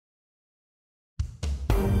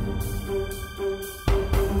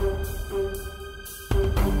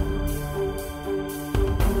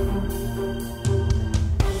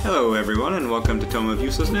Hello everyone and welcome to Tome of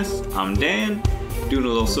Uselessness. I'm Dan, doing a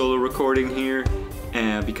little solo recording here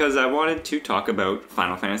because I wanted to talk about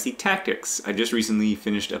Final Fantasy Tactics. I just recently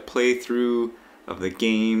finished a playthrough of the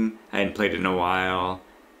game. I hadn't played it in a while.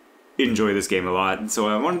 Enjoy this game a lot, so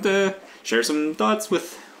I wanted to share some thoughts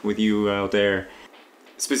with you out there.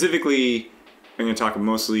 Specifically, I'm going to talk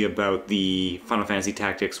mostly about the Final Fantasy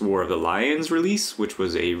Tactics War of the Lions release, which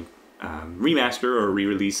was a remaster or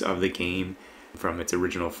re-release of the game from its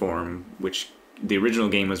original form, which the original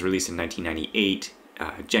game was released in 1998,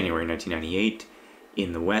 January 1998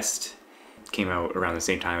 in the West. It came out around the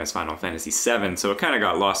same time as Final Fantasy VII, so it kind of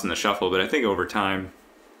got lost in the shuffle, but I think over time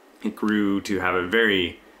it grew to have a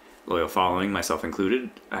very loyal following, myself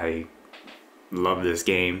included. I love this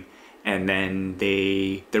game. And then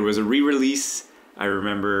there was a re-release, I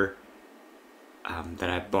remember, that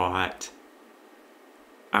I bought.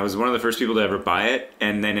 I was one of the first people to ever buy it,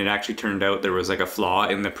 and then it actually turned out there was like a flaw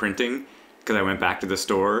in the printing because I went back to the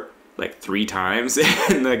store like 3 times,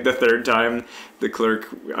 and like the 3rd time the clerk,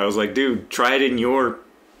 I was like, dude, try it in your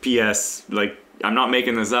PS, like I'm not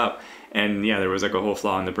making this up. And yeah, there was like a whole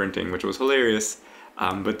flaw in the printing, which was hilarious.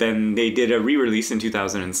 But then they did a re-release in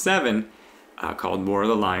 2007 called War of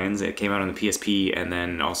the Lions. It came out on the PSP and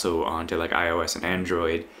then also onto like iOS and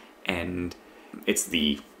Android, and it's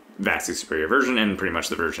the vastly superior version, and pretty much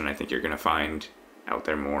the version I think you're going to find out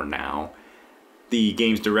there more now. The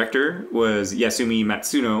game's director was Yasumi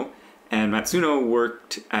Matsuno, and Matsuno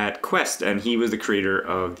worked at Quest, and he was the creator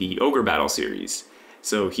of the Ogre Battle series.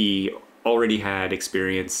 So he already had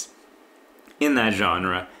experience in that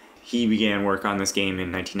genre. He began work on this game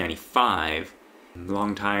in 1995.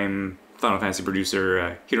 Longtime Final Fantasy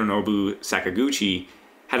producer Hironobu Sakaguchi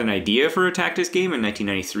had an idea for a Tactics game in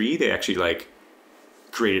 1993. They actually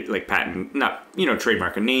created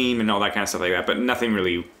trademark a name and all that kind of stuff like that, but nothing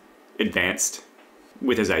really advanced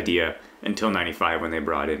with his idea until 95 when they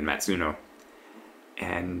brought in Matsuno.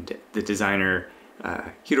 And the designer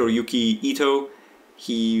Hiroyuki Ito,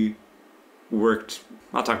 he worked,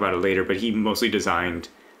 I'll talk about it later, but he mostly designed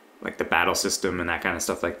like the battle system and that kind of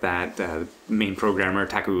stuff like that. The main programmer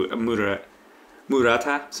Taku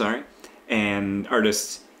Murata, and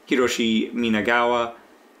artists Hiroshi Minagawa,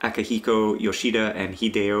 Akihiko Yoshida, and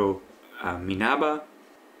Hideo Minaba.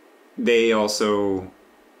 They also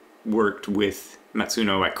worked with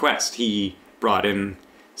Matsuno at Quest. He brought in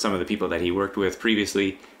some of the people that he worked with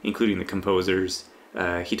previously, including the composers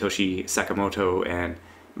Hitoshi Sakamoto and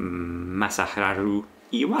Masaharu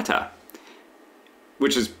Iwata,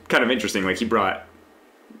 which is kind of interesting. Like he brought,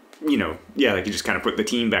 he just kind of put the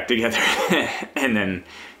team back together, and then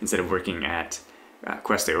instead of working at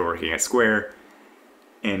Quest, they were working at Square.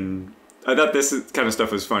 And I thought this kind of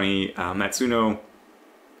stuff was funny. Matsuno,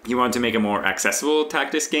 he wanted to make a more accessible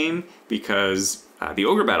Tactics game because the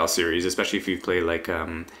Ogre Battle series, especially if you've played like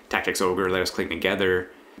Tactics Ogre, Let Us Cling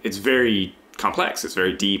Together, it's very complex, it's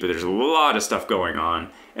very deep, there's a lot of stuff going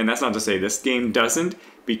on. And that's not to say this game doesn't,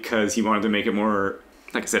 because he wanted to make it more,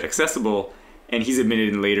 like I said, accessible. And he's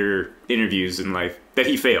admitted in later interviews in life that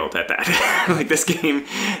he failed at that. Like this game,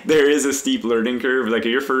 there is a steep learning curve. Like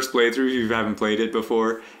your first playthrough, if you haven't played it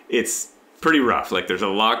before, it's pretty rough. Like there's a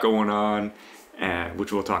lot going on,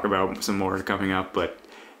 which we'll talk about some more coming up. But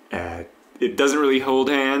it doesn't really hold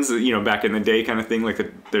hands, back in the day kind of thing.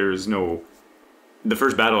 Like there's no, the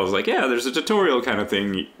first battle is like, yeah, there's a tutorial kind of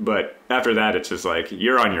thing. But after that, it's just like,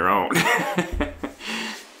 you're on your own.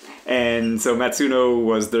 And so Matsuno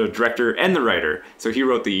was the director and the writer. So he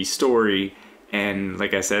wrote the story. And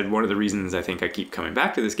like I said, one of the reasons I think I keep coming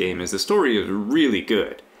back to this game is the story is really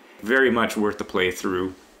good. Very much worth the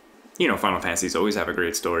playthrough. Final Fantasies always have a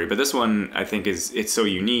great story, but this one I think it's so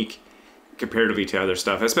unique comparatively to other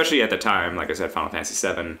stuff, especially at the time. Like I said, Final Fantasy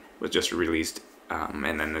VII was just released,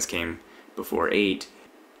 and then this came before 8.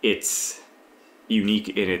 It's unique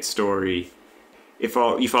in its story. If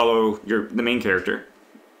you follow the main character,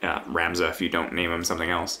 Ramza, if you don't name him something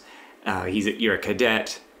else, you're a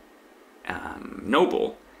cadet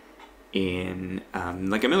noble in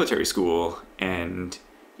like a military school, and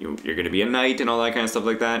you're going to be a knight and all that kind of stuff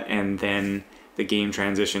like that. And then the game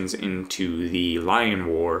transitions into the Lion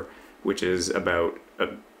War, which is about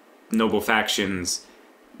noble factions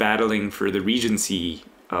battling for the regency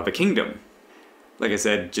of a kingdom. Like I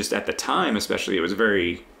said, just at the time especially, it was a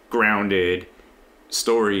very grounded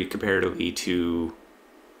story comparatively to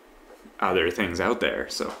other things out there,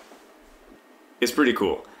 so it's pretty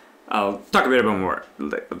cool. I'll talk a bit about more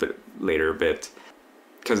later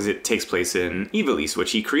because it takes place in Ivalice,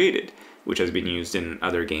 which he created, which has been used in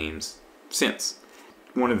other games since.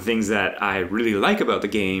 one of the things that I really like about the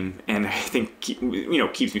game, and I think keeps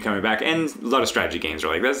me coming back, and a lot of strategy games are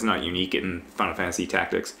like that's not unique in Final Fantasy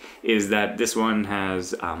Tactics, is that this one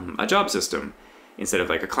has a job system instead of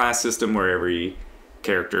like a class system where every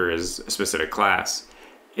character is a specific class.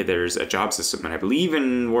 There's a job system, and I believe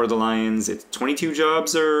in War of the Lions, it's 22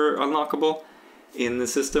 jobs are unlockable in the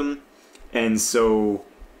system, and so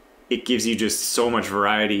it gives you just so much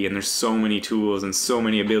variety, and there's so many tools and so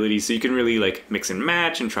many abilities, so you can really like mix and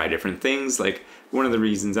match and try different things. Like one of the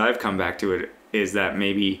reasons I've come back to it is that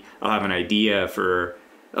maybe I'll have an idea for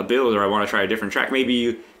a build, or I want to try a different track.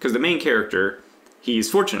 Maybe because the main character, he's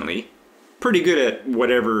fortunately pretty good at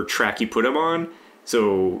whatever track you put him on.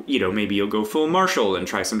 So, maybe you'll go full martial and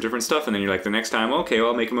try some different stuff, and then you're like the next time, okay,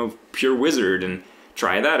 well, I'll make him a pure wizard and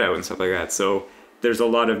try that out and stuff like that. So there's a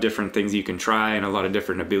lot of different things you can try and a lot of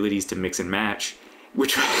different abilities to mix and match,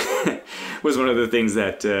 which was one of the things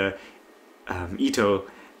that Ito,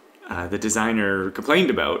 the designer,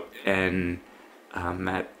 complained about. And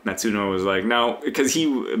Matsuno was like, no, because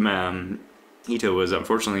Ito was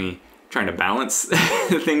unfortunately trying to balance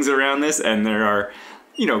things around this, and there are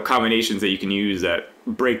combinations that you can use that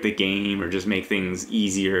break the game or just make things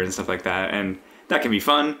easier and stuff like that, and that can be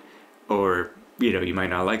fun, or you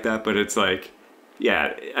might not like that, but it's like,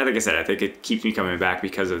 yeah, like I said, I think it keeps me coming back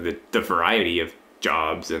because of the variety of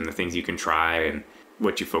jobs and the things you can try and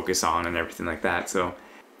what you focus on and everything like that. So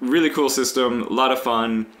really cool system, a lot of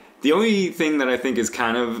fun. The only thing that I think is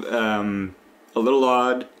kind of a little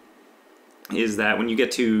odd is that when you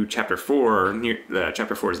get to chapter 4,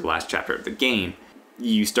 chapter 4 is the last chapter of the game,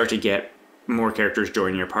 you start to get more characters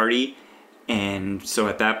join your party, and so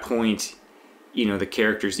at that point, the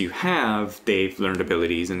characters you have, they've learned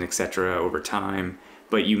abilities and etc. over time,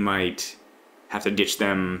 but you might have to ditch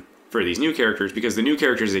them for these new characters because the new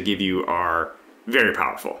characters they give you are very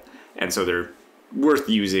powerful, and so they're worth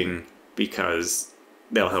using because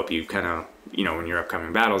they'll help you kind of, in your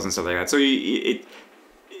upcoming battles and stuff like that. So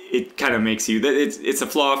it kind of makes you, that it's a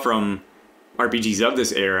flaw from RPGs of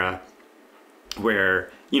this era where,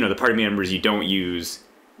 the party members you don't use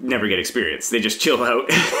never get experience. They just chill out.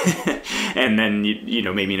 And then,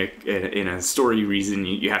 maybe in a story reason,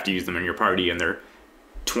 you have to use them in your party, and they're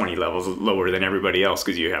 20 levels lower than everybody else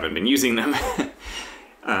because you haven't been using them.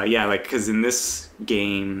 Because in this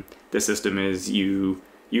game, the system is you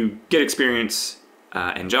get experience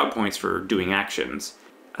and job points for doing actions.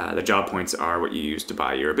 The job points are what you use to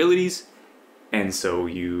buy your abilities, and so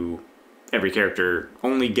every character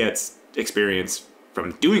only gets experience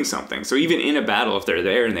from doing something. So even in a battle, if they're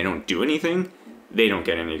there and they don't do anything, they don't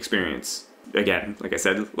get any experience. Again, like I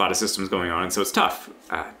said, a lot of systems going on, and so it's tough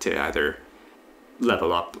to either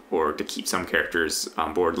level up or to keep some characters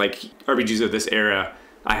on board. Like RPGs of this era,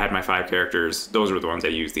 I had my 5 characters. Those were the ones I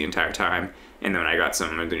used the entire time. And then I got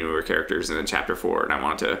some of the newer characters in chapter 4, and I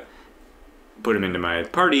wanted to put them into my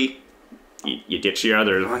party. You ditch your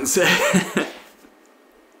other ones.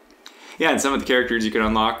 Yeah, and some of the characters you can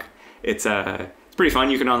unlock. It's pretty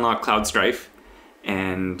fun. You can unlock Cloud Strife,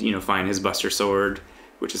 and find his Buster Sword,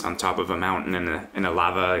 which is on top of a mountain in a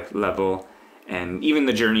lava level. And even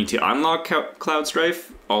the journey to unlock Cloud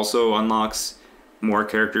Strife also unlocks more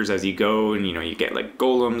characters as you go, and you get like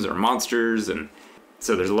golems or monsters, and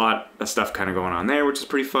so there's a lot of stuff kind of going on there, which is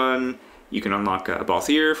pretty fun. You can unlock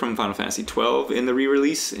Balthier from Final Fantasy XII in the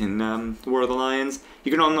re-release in War of the Lions.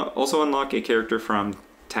 You can also unlock a character from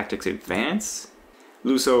Tactics Advance,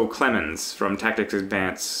 Luso Clemens from Tactics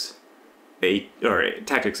Advance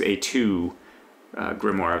Tactics A2,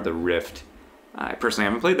 Grimoire of the Rift. I personally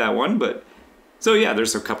haven't played that one, but so yeah,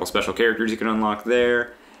 there's a couple special characters you can unlock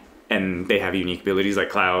there, and they have unique abilities like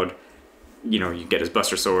Cloud. You get his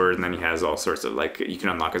Buster Sword, and then he has all sorts of, like, you can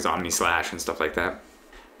unlock his Omni Slash and stuff like that.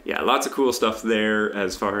 Yeah, lots of cool stuff there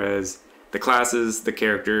as far as the classes, the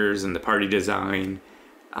characters, and the party design.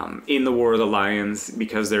 In the War of the Lions,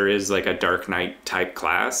 because there is like a Dark Knight type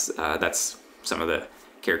class, that's some of the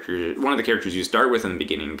characters. One of the characters you start with in the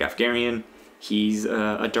beginning, Gafgarian, he's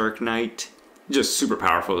a Dark Knight, just super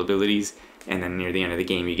powerful abilities. And then near the end of the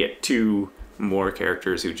game, you get 2 more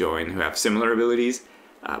characters who join who have similar abilities,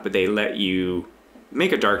 but they let you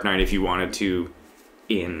make a Dark Knight if you wanted to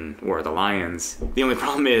in War of the Lions. The only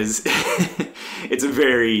problem is it's a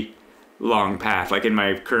very long path. Like in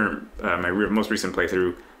my current, my most recent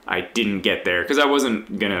playthrough, I didn't get there because I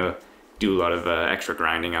wasn't gonna do a lot of extra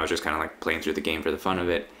grinding. I was just kind of like playing through the game for the fun of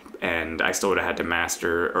it, and I still would have had to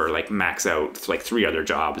master or like max out like 3 other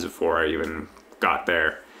jobs before I even got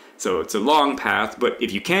there. So it's a long path, but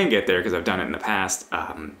if you can get there, because I've done it in the past,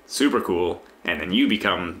 super cool, and then you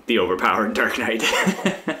become the overpowered Dark Knight.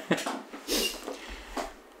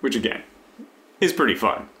 Which again, is pretty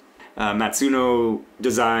fun. Matsuno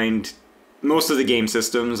designed most of the game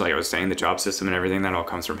systems, like I was saying, the job system and everything, that all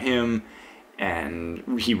comes from him.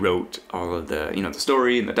 And he wrote all of the, the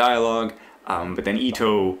story and the dialogue. But then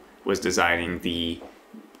Ito was designing the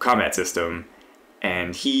combat system,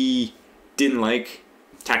 and he didn't like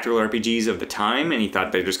tactical RPGs of the time, and he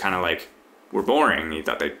thought they just kind of like were boring. He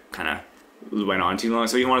thought they kind of went on too long.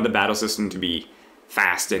 So he wanted the battle system to be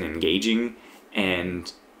fast and engaging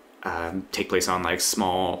and take place on like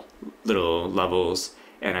small little levels.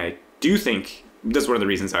 And I do think that's one of the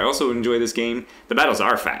reasons I also enjoy this game. The battles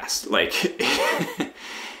are fast. Like,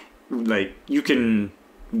 like you can,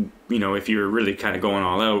 if you're really kind of going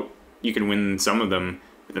all out, you can win some of them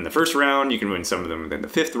within the first round. You can win some of them within the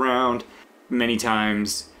fifth round. Many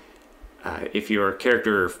times, if your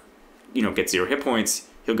character, gets 0 hit points,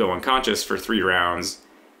 he'll go unconscious for 3 rounds.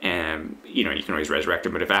 And, you can always resurrect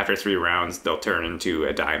him. But if after 3 rounds, they'll turn into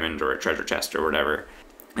a diamond or a treasure chest or whatever,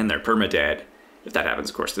 and they're permadead. If that happens,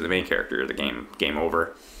 of course, to the main character, the game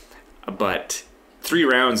over. But 3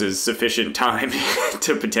 rounds is sufficient time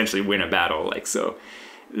to potentially win a battle. Like, so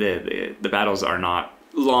the battles are not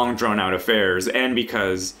long drawn out affairs, and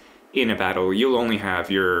because in a battle you'll only have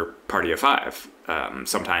your party of 5,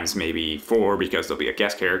 sometimes maybe 4 because there'll be a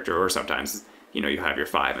guest character, or sometimes you have your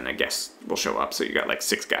 5 and a guest will show up, so you got like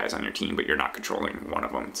 6 guys on your team, but you're not controlling one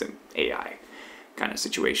of them. It's an AI kind of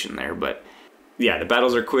situation there. But yeah, the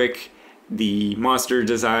battles are quick. The monster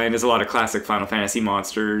design is a lot of classic Final Fantasy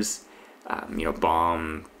monsters, the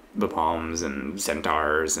bombs and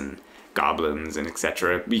centaurs and goblins and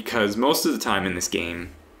etc. Because most of the time in this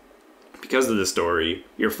game, because of the story,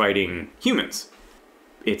 you're fighting humans.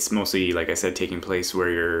 It's mostly, like I said, taking place where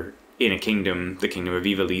you're in a kingdom, the kingdom of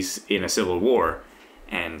Ivalice, in a civil war.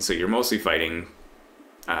 And so you're mostly fighting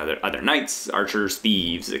other knights, archers,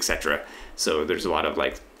 thieves, etc. So there's a lot of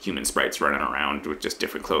like human sprites running around with just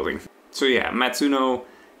different clothing. So yeah, Matsuno,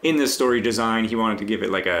 in this story design, he wanted to give it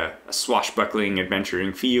like a swashbuckling,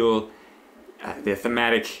 adventuring feel. The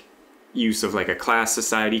thematic use of like a class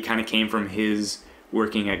society kind of came from his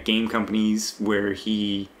working at game companies, where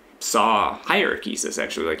he saw hierarchies,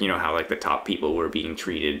 essentially, like, how like the top people were being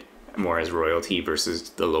treated more as royalty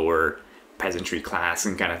versus the lower peasantry class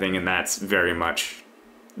and kind of thing. And that's very much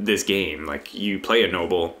this game. Like, you play a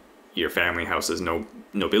noble, your family house is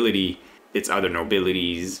nobility, it's other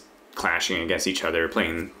nobilities clashing against each other,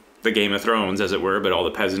 playing the Game of Thrones, as it were, but all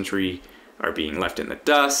the peasantry are being left in the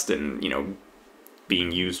dust and,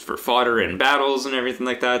 being used for fodder in battles and everything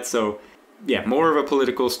like that. So yeah, more of a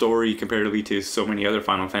political story comparatively to so many other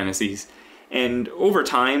Final Fantasies. And over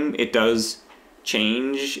time, it does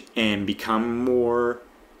change and become more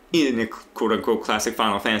in a quote-unquote classic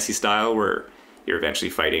Final Fantasy style, where you're eventually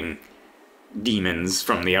fighting demons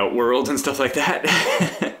from the outworld and stuff like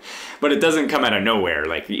that. But it doesn't come out of nowhere.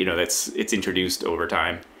 Like, it's introduced over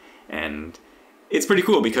time. And it's pretty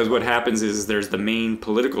cool, because what happens is there's the main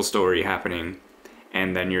political story happening,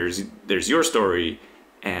 and then there's your story,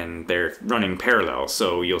 and they're running parallel.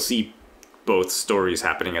 So you'll see both stories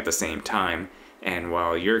happening at the same time. And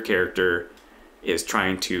while your character is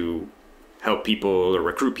trying to help people or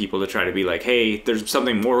recruit people to try to be like, hey, there's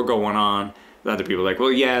something more going on, the other people are like,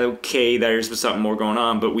 well, yeah, okay, there's something more going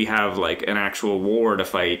on, but we have like an actual war to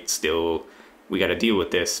fight still. We got to deal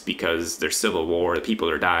with this because there's civil war, the people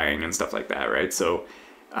are dying and stuff like that, right? So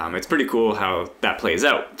it's pretty cool how that plays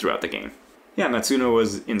out throughout the game. Yeah, Matsuno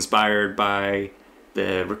was inspired by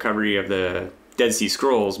the recovery of the Dead Sea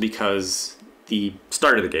Scrolls, because the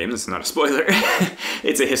start of the game, this is not a spoiler,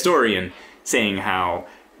 it's a historian saying how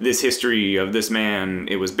this history of this man,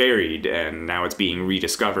 it was buried and now it's being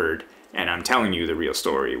rediscovered, and I'm telling you the real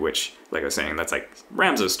story, which, like I was saying, that's like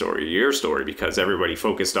Ramza's story, your story, because everybody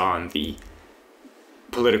focused on the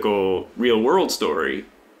political real world story,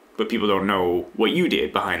 but people don't know what you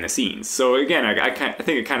did behind the scenes. So again, I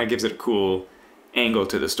think it kind of gives it a cool angle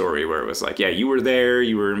to the story, where it was like, yeah, you were there,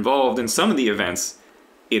 you were involved in some of the events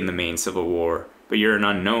in the main civil war, but you're an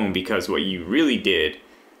unknown because what you really did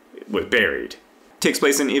was buried. Takes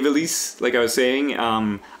place in Ivalice, like I was saying.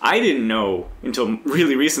 I didn't know until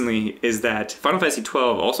really recently is that Final Fantasy XII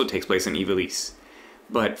also takes place in Ivalice.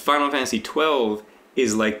 But Final Fantasy XII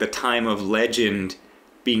is like the time of legend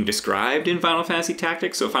being described in Final Fantasy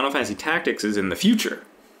Tactics. So Final Fantasy Tactics is in the future.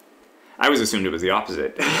 I always assumed it was the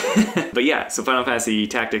opposite. But yeah, so Final Fantasy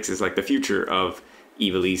Tactics is like the future of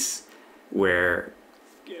Ivalice, where,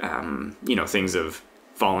 things have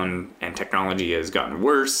fallen and technology has gotten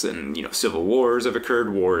worse, and, civil wars have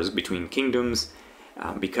occurred, wars between kingdoms.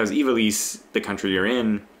 Because Ivalice, the country you're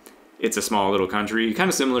in, it's a small little country, kind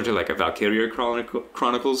of similar to like a Valkyria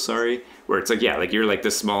Chronicles, where it's like, yeah, like you're like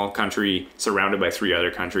this small country surrounded by 3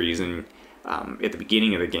 other countries, and at the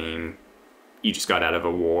beginning of the game, you just got out of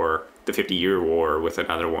a war, the 50-year war, with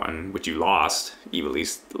another one, which you lost, evilly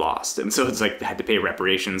lost, and so it's like they had to pay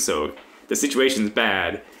reparations, so the situation's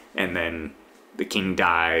bad, and then the king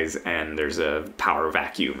dies, and there's a power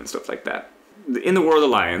vacuum and stuff like that. In the War of the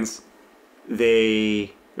Lions,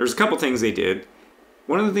 there's a couple things they did.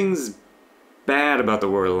 One of the things bad about the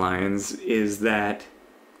War of the Lions is that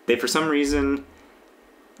they, for some reason,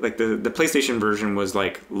 like the PlayStation version was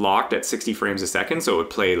like locked at 60 frames a second, so it would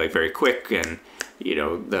play like very quick, and you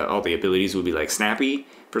know, all the abilities would be like snappy.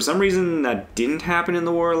 For some reason, that didn't happen in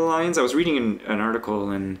the War of the Lions. I was reading an article,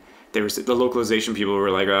 and there was the localization people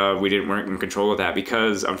were like, weren't in control of that,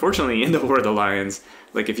 because unfortunately in the War of the Lions,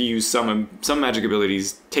 like if you use some magic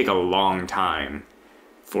abilities, take a long time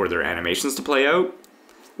for their animations to play out.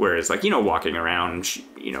 Whereas like, you know, walking around,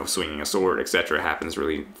 you know, swinging a sword, etc. happens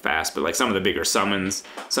really fast. But like some of the bigger summons,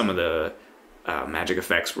 some of the magic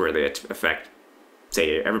effects where they affect,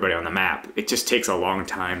 say, everybody on the map, it just takes a long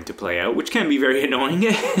time to play out, which can be very annoying.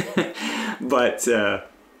 But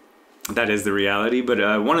that is the reality.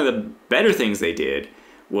 But one of the better things they did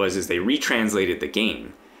is they retranslated the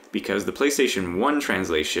game, because the PlayStation 1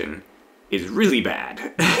 translation is really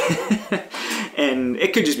bad. And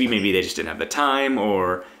it could just be maybe they just didn't have the time,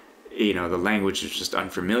 or, you know, the language is just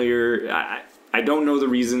unfamiliar. I don't know the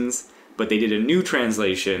reasons, but they did a new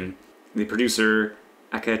translation. The producer,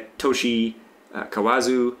 Akatoshi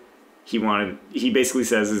Kawazu, he basically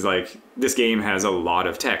says is like, this game has a lot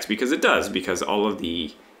of text, because it does, because all of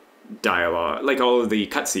the dialogue, like all of the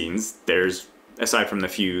cutscenes, there's, aside from the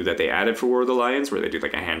few that they added for War of the Lions, where they do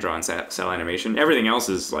like a hand-drawn cell animation, everything else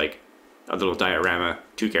is like a little diorama,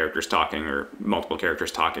 2 characters talking, or multiple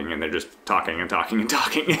characters talking, and they're just talking and talking and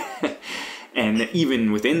talking. And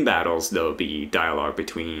even within battles, there'll be dialogue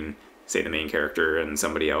between, say, the main character and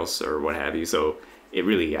somebody else, or what have you. So it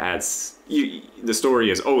really adds, the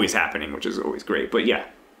story is always happening, which is always great. But yeah,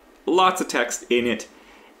 lots of text in it.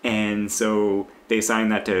 And so they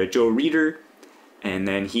assigned that to Joe Reeder, and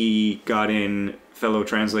then he got in fellow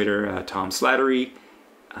translator Tom Slattery,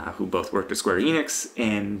 who both worked at Square Enix,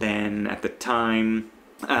 and then at the time,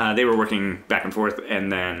 they were working back and forth, and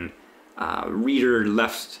then Reeder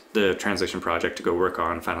left the translation project to go work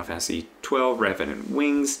on Final Fantasy XII, Revenant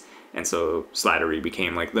Wings, and so Slattery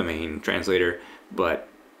became like the main translator. But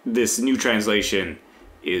this new translation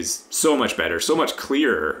is so much better, so much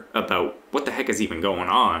clearer about what the heck is even going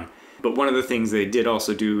on. But one of the things they did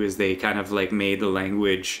also do is they kind of like made the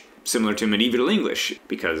language similar to medieval English,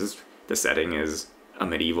 because the setting is a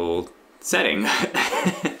medieval setting.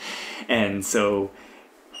 And so,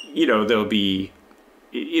 you know, it'll be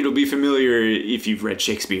familiar if you've read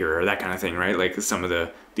Shakespeare or that kind of thing, right? Like some of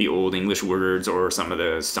the old English words or some of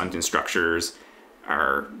the sentence structures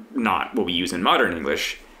are not what we use in modern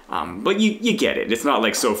English. But you get it. It's not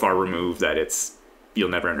like so far removed that you'll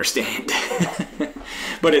never understand.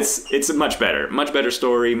 But it's a much better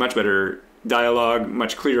story, much better dialogue,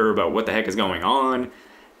 much clearer about what the heck is going on,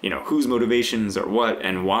 you know, whose motivations are what,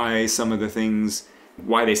 and why they say some of the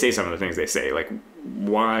things they say, like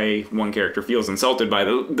why one character feels insulted by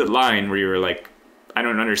the line where you're like, I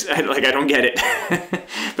don't understand, like I don't get it.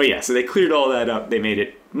 But yeah, so they cleared all that up. They made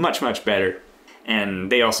it much, much better.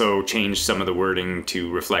 And they also changed some of the wording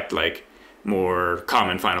to reflect like more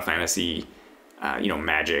common Final Fantasy, you know,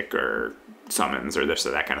 magic or summons or this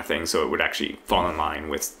or that kind of thing. So it would actually fall in line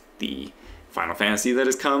with the Final Fantasy that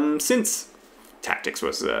has come since Tactics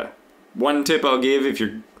was. One tip I'll give if you're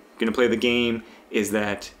going to play the game is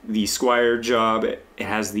that the Squire job, it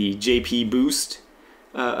has the JP boost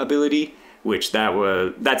ability, which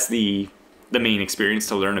that's the main experience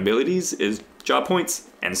to learn abilities is job points.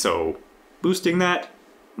 And so boosting that,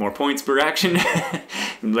 more points per action,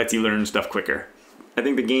 lets you learn stuff quicker. I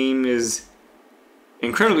think the game is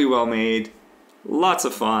incredibly well made, lots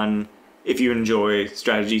of fun if you enjoy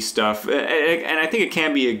strategy stuff. And I think it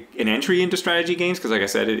can be an entry into strategy games, because like I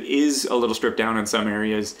said, it is a little stripped down in some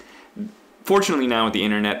areas. Fortunately now with the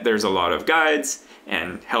internet, there's a lot of guides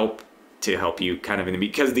and help to help you kind of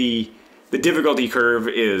because the difficulty curve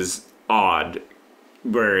is odd,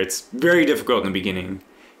 where it's very difficult in the beginning.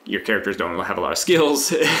 Your characters don't have a lot of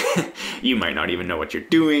skills. You might not even know what you're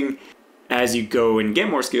doing. As you go and get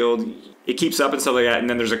more skilled, it keeps up and stuff like that. And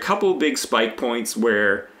then there's a couple big spike points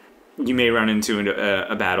where you may run into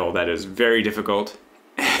a battle that is very difficult.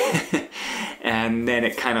 And then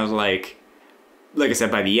it kind of like I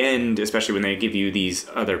said, by the end, especially when they give you these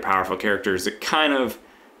other powerful characters, it kind of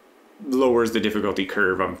lowers the difficulty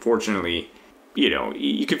curve, unfortunately. you know,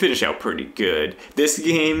 you can finish out pretty good. This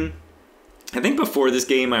game, I think before this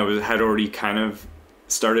game had already kind of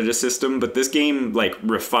started a system, but this game like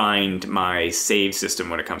refined my save system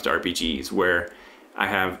when it comes to RPGs, where I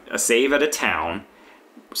have a save at a town,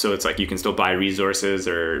 so it's like you can still buy resources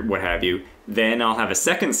or what have you. Then I'll have a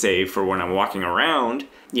second save for when I'm walking around,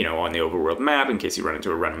 you know, on the overworld map in case you run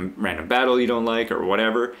into a random battle you don't like or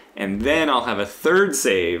whatever. And then I'll have a third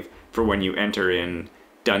save for when you enter in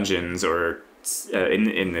dungeons or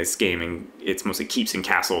in this game, it's mostly keeps and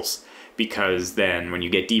castles, because then when you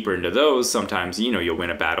get deeper into those, sometimes, you know, you'll win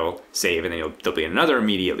a battle, save, and then there'll be another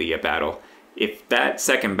immediately a battle. If that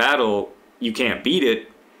second battle, you can't beat it,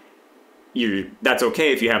 that's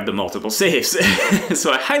okay if you have the multiple saves.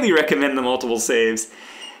 So I highly recommend the multiple saves,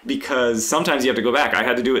 because sometimes you have to go back. I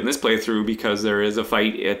had to do it in this playthrough because there is a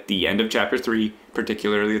fight at the end of chapter 3,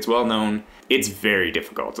 particularly. It's well known. It's very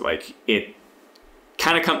difficult. Like, it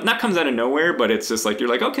kind of comes out of nowhere, but it's just like, you're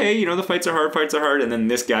like, okay, you know, the fights are hard, and then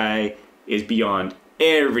this guy is beyond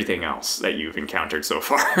everything else that you've encountered so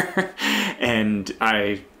far. And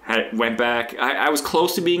I went back. I was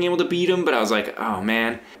close to being able to beat him, but I was like, oh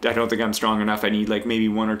man, I don't think I'm strong enough. I need like maybe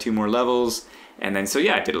 1 or 2 more levels. And then, so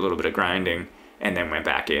yeah, I did a little bit of grinding and then went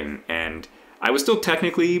back in, and I was still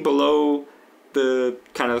technically below the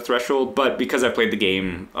kind of the threshold, but because I played the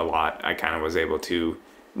game a lot, I kind of was able to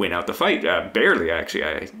win out the fight. Barely, actually.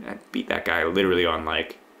 I beat that guy literally on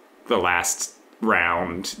like the last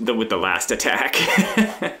round with the last attack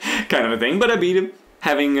kind of a thing, but I beat him.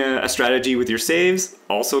 Having a strategy with your saves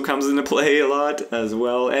also comes into play a lot as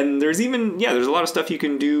well. And there's even, yeah, there's a lot of stuff you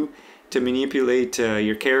can do to manipulate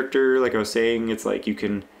your character. Like I was saying, it's like you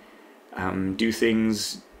can do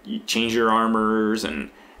things, you change your armors and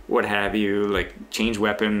what have you, like change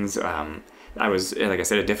weapons. I was, like I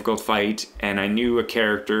said, a difficult fight, and I knew a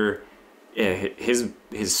character, his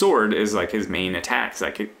sword is like his main attacks,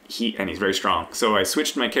 like and he's very strong. So I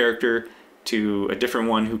switched my character to a different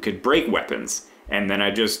one who could break weapons. And then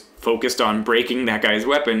I just focused on breaking that guy's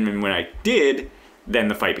weapon, and when I did, then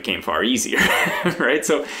the fight became far easier, right?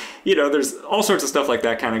 So, you know, there's all sorts of stuff like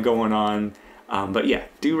that kind of going on. But yeah,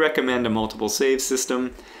 do recommend a multiple save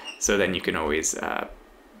system, so then you can always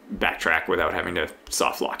backtrack without having to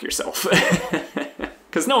soft lock yourself,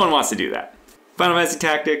 because no one wants to do that. Final Fantasy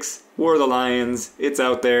Tactics, War of the Lions, it's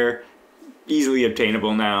out there, easily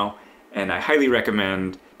obtainable now, and I highly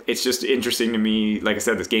recommend. It's just interesting to me. Like I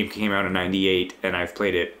said, this game came out in '98, and I've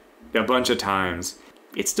played it a bunch of times.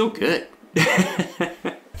 It's still good.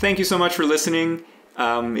 Thank you so much for listening.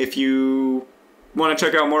 If you want to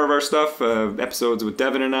check out more of our stuff, episodes with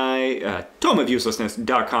Devin and I,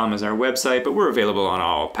 tomeofuselessness.com is our website, but we're available on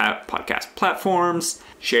all podcast platforms.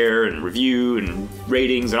 Share and review and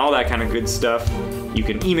ratings and all that kind of good stuff. You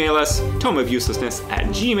can email us,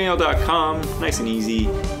 tomeofuselessness@gmail.com. Nice and easy.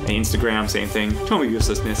 And Instagram, same thing, Tome of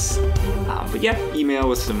Uselessness. But yeah, email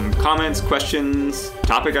with some comments, questions,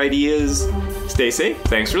 topic ideas. Stay safe.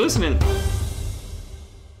 Thanks for listening.